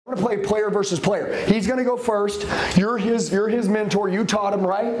To play player versus player. He's going to go first. You're his mentor. You taught him,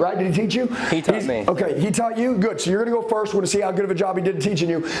 right? Right? Did he teach you? He taught me. Okay, he taught you? Good. So you're going to go first. We're going to see how good of a job he did teaching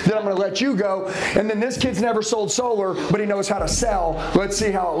you. Then I'm going to let you go. And then this kid's never sold solar, but he knows how to sell. Let's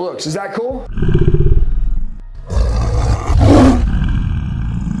see how it looks. Is that cool?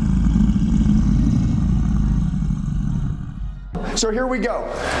 So here we go.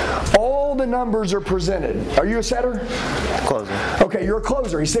 All the numbers are presented. Are you a setter? Closer. Okay, you're a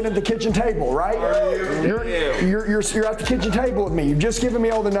closer. He's sitting at the kitchen table, right? You're at the kitchen table with me. You've just given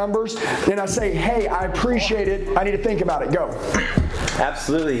me all the numbers, and I say, hey, I appreciate it. I need to think about it. Go.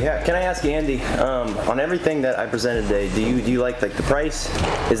 Absolutely. Yeah. Can I ask you, Andy, on everything that I presented today, do you like the price?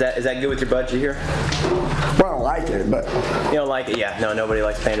 Is that good with your budget here? Well, I don't like it, but you don't like it? Yeah. No, nobody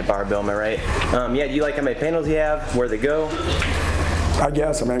likes painted power bill, am I right? Yeah. Do you like how many panels you have? Where they go? I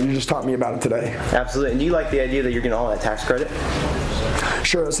guess. I mean, you just taught me about it today. Absolutely. And do you like the idea that you're getting all that tax credit?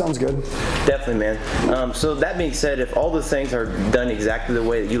 Sure, that sounds good. Definitely, man. So that being said, if all the things are done exactly the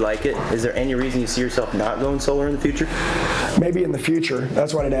way that you like it, is there any reason you see yourself not going solar in the future? Maybe in the future.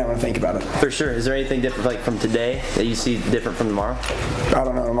 That's what I didn't want to think about it. For sure. Is there anything different, like from today, that you see different from tomorrow? I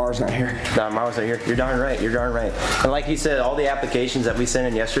don't know. Tomorrow's not here. No, tomorrow's not here. You're darn right. You're darn right. And like you said, all the applications that we sent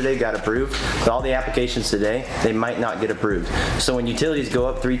in yesterday got approved. But all the applications today, they might not get approved. So when utilities go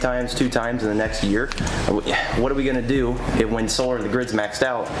up 3 times, 2 times in the next year, what are we going to do if when solar and the grid's maxed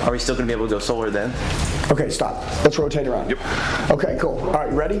out? Are we still going to be able to go solar then? Okay, stop. Let's rotate around. Yep. Okay, cool. All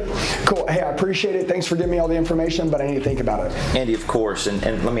right, ready? Cool. Hey, I appreciate it. Thanks for giving me all the information, but I need to think about it. Andy, of course, and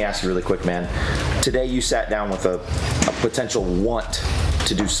let me ask you really quick, man. Today you sat down with a potential want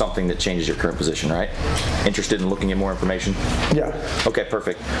to do something that changes your current position, right? Interested in looking at more information? Yeah. Okay,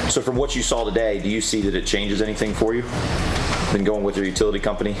 perfect. So from what you saw today, do you see that it changes anything for you? Than going with your utility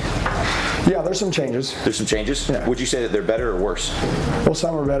company? Yeah, there's some changes. There's some changes? Yeah. Would you say that they're better or worse? Well,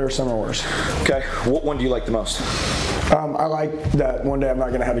 some are better, some are worse. Okay. What one do you like the most? I like that one day I'm not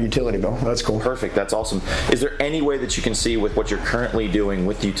going to have a utility bill. That's cool. Perfect. That's awesome. Is there any way that you can see with what you're currently doing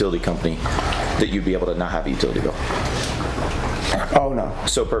with the utility company that you'd be able to not have a utility bill? Oh, no.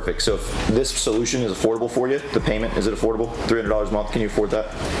 So perfect. So if this solution is affordable for you, the payment, is it affordable? $300 a month, can you afford that?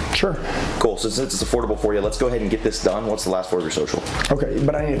 Sure. Cool. So since it's affordable for you, let's go ahead and get this done. What's the last 4 of your social? Okay,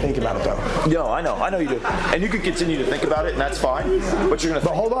 but I need to think about it though. No, I know you do. And you can continue to think about it, and that's fine. But you're gonna.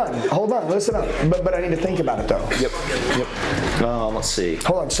 But hold on, listen up. But I need to think about it though. Yep. Let's see.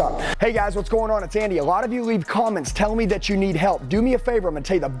 Hold on, stop. Hey guys, what's going on? It's Andy. A lot of you leave comments telling me that you need help. Do me a favor, I'm gonna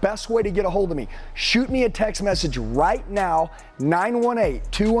tell you the best way to get a hold of me. Shoot me a text message right now,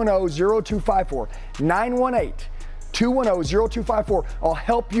 918-210-0254. 918-210-0254. I'll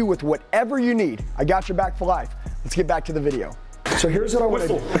help you with whatever you need. I got your back for life. Let's get back to the video. So here's what I want to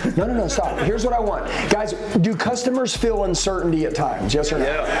do. No, stop. Here's what I want. Guys, do customers feel uncertainty at times? Yes or no?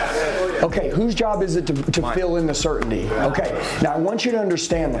 Yeah. Okay, whose job is it to fill in the certainty? Okay, now I want you to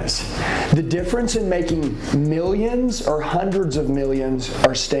understand this. The difference in making millions or hundreds of millions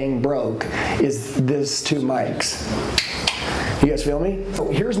or staying broke is this 2 mics. You guys feel me? So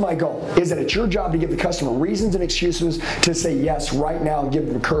here's my goal, is that it's your job to give the customer reasons and excuses to say yes right now and give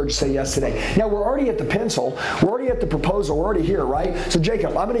them the courage to say yes today. Now we're already at the pencil, we're already at the proposal, we're already here, right? So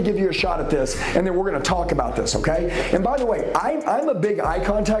Jacob, I'm gonna give you a shot at this and then we're gonna talk about this, okay? And by the way, I'm a big eye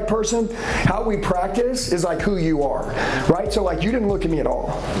contact person. How we practice is like who you are, right? So like you didn't look at me at all.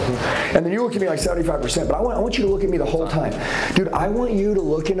 And then you look at me like 75%, but I want you to look at me the whole time. Dude, I want you to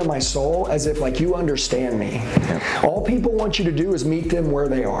look into my soul as if like you understand me. All people want you to do is meet them where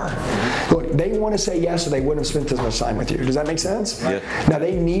they are. Look, they want to say yes or they wouldn't have spent this much time with you. Does that make sense? Yeah. Now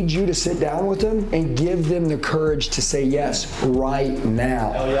they need you to sit down with them and give them the courage to say yes right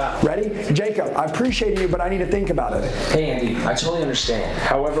now. Oh, yeah. Ready? Jacob, I appreciate you, but I need to think about it. Hey Andy, I totally understand.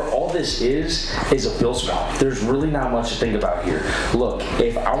 However, all this is a bill swap. There's really not much to think about here. Look,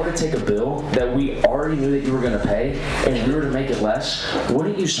 if I were to take a bill that we already knew that you were going to pay and we were to make it less,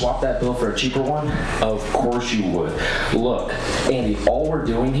 wouldn't you swap that bill for a cheaper one? Of course you would. Look, Andy, all we're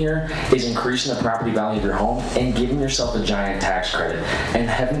doing here is increasing the property value of your home and giving yourself a giant tax credit. And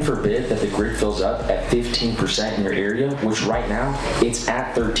heaven forbid that the grid fills up at 15% in your area, which right now it's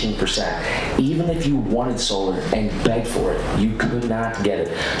at 13%. Even if you wanted solar and begged for it, you could not get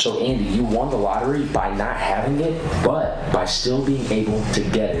it. So Andy, you won the lottery by not having it, but by still being able to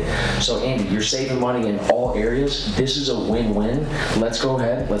get it. So Andy, you're saving money in all areas. This is a win-win. Let's go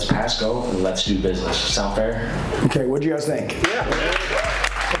ahead, let's pass go, and let's do business. Sound fair? Okay, what do you guys think? Yeah.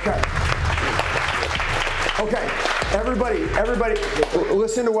 Okay, everybody,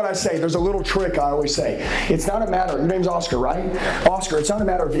 listen to what I say. There's a little trick I always say. It's not a matter, your name's Oscar, right? Oscar, it's not a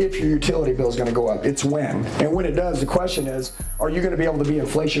matter of if your utility bill is going to go up, it's when. And when it does, the question is, are you going to be able to be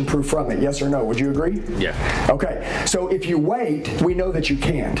inflation proof from it? Yes or no? Would you agree? Yeah. Okay, so if you wait, we know that you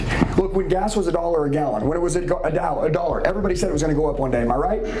can't. Look, when gas was $1 a gallon, when it was $1, everybody said it was going to go up one day, am I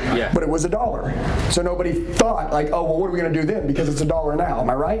right? Yeah. But it was $1. So nobody thought like, oh, well, what are we going to do then? Because it's $1 now, am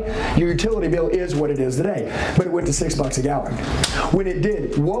I right? Your utility bill is what it is today, but it went to $6 a gallon. When it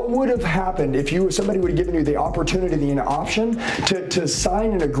did, what would have happened if somebody would have given you the opportunity, the option to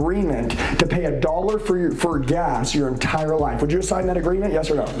sign an agreement to pay $1 for gas your entire life? Would you have signed that agreement? Yes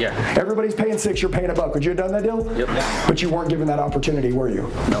or no? Yeah. Everybody's paying $6, you're paying $1. Would you have done that deal? Yep. But you weren't given that opportunity, were you?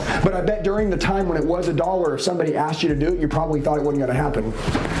 No. But I bet during the time when it was $1, if somebody asked you to do it, you probably thought it wasn't going to happen.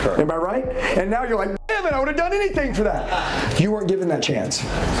 Sure. Am I right? And now you're like, damn it, I would have done anything for that. You weren't given that chance.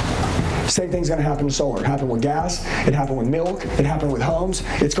 Same thing's going to happen to solar. It happened with gas. It happened with milk. It happened with homes.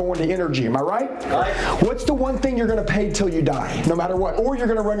 It's going to energy. Am I right? Right. What's the one thing you're going to pay till you die, no matter what? Or you're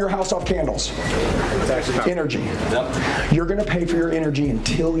going to run your house off candles? Energy. Yep. You're going to pay for your energy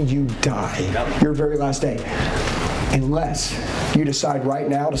until you die. Yep. Your very last day. Unless you decide right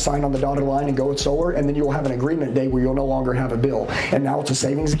now to sign on the dotted line and go with solar, and then you'll have an agreement day where you'll no longer have a bill. And now it's a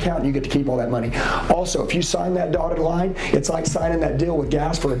savings account and you get to keep all that money. Also, if you sign that dotted line, it's like signing that deal with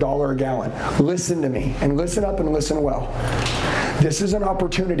gas for $1 a gallon. Listen to me, and listen up and listen well. This is an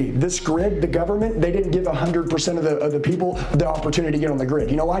opportunity. This grid, the government, they didn't give 100% of the people the opportunity to get on the grid.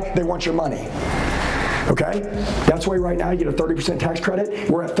 You know why? They want your money. Okay? That's why right now you get a 30% tax credit.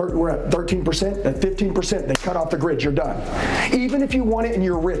 We're at 13%. At 15%, they cut off the grid. You're done. Even if you want it and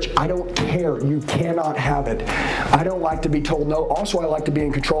you're rich, I don't care. You cannot have it. I don't like to be told no. Also, I like to be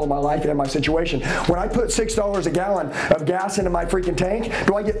in control of my life and my situation. When I put $6 a gallon of gas into my freaking tank,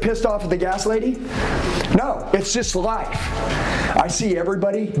 do I get pissed off at the gas lady? No. It's just life. I see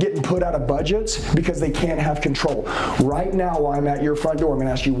everybody getting put out of budgets because they can't have control. Right now, while I'm at your front door, I'm going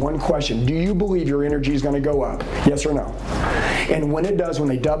to ask you one question. Do you believe your energy is going to go up? Yes or no? And when it does, when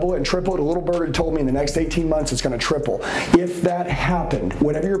they double it and triple it, a little bird told me in the next 18 months it's going to triple. If that happened,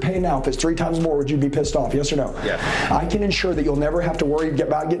 whatever you're paying now, if it's 3 times more, would you be pissed off? Yes or no? Yeah. I can ensure that you'll never have to worry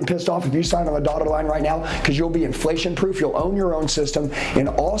about getting pissed off if you sign on the dotted line right now, because you'll be inflation proof, you'll own your own system, and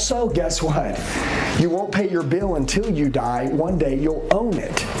also, guess what? You won't pay your bill until you die. One day you'll own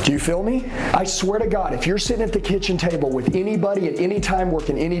it. Do you feel me? I swear to God, if you're sitting at the kitchen table with anybody at any time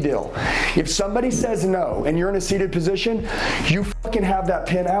working any deal, if somebody says no and you're in a seated position, you fucking have that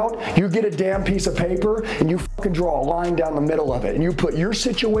pin out, you get a damn piece of paper, and you fucking draw a line down the middle of it, and you put your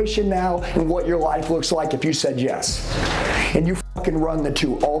situation now and what your life looks like if you said yes. And you fucking run the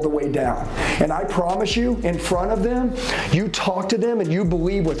two all the way down. And I promise you, in front of them, you talk to them and you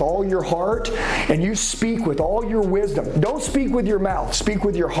believe with all your heart and you speak with all your wisdom. Don't speak with your mouth, speak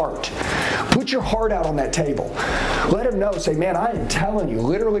with your heart. Put your heart out on that table. Let them know, say, man, I am telling you,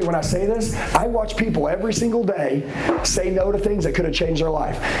 literally when I say this, I watch people every single day say no to things that could have changed their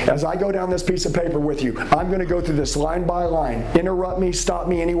life. As I go down this piece of paper with you, I'm going to go through this line by line. Interrupt me, stop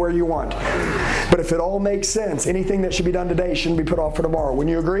me anywhere you want. But if it all makes sense, anything that should be done today shouldn't be put off for tomorrow.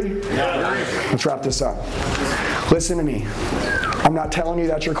 Wouldn't you agree? Yeah. Let's wrap this up. Listen to me. I'm not telling you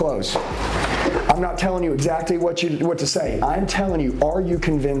that's your close. I'm not telling you exactly what to say. I'm telling you, are you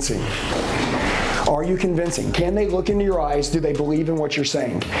convincing? Are you convincing? Can they look into your eyes? Do they believe in what you're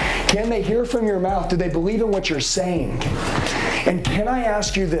saying? Can they hear from your mouth? Do they believe in what you're saying? And can I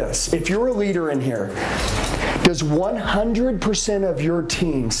ask you this? If you're a leader in here, does 100% of your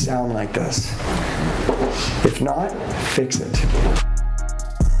team sound like this? If not, fix it.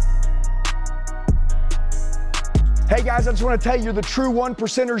 Hey guys, I just want to tell you, you're the true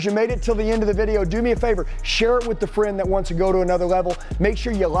 1%ers. You made it till the end of the video. Do me a favor, share it with the friend that wants to go to another level. Make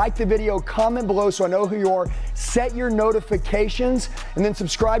sure you like the video, comment below so I know who you are, set your notifications, and then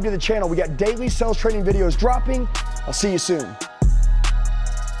subscribe to the channel. We got daily sales training videos dropping. I'll see you soon.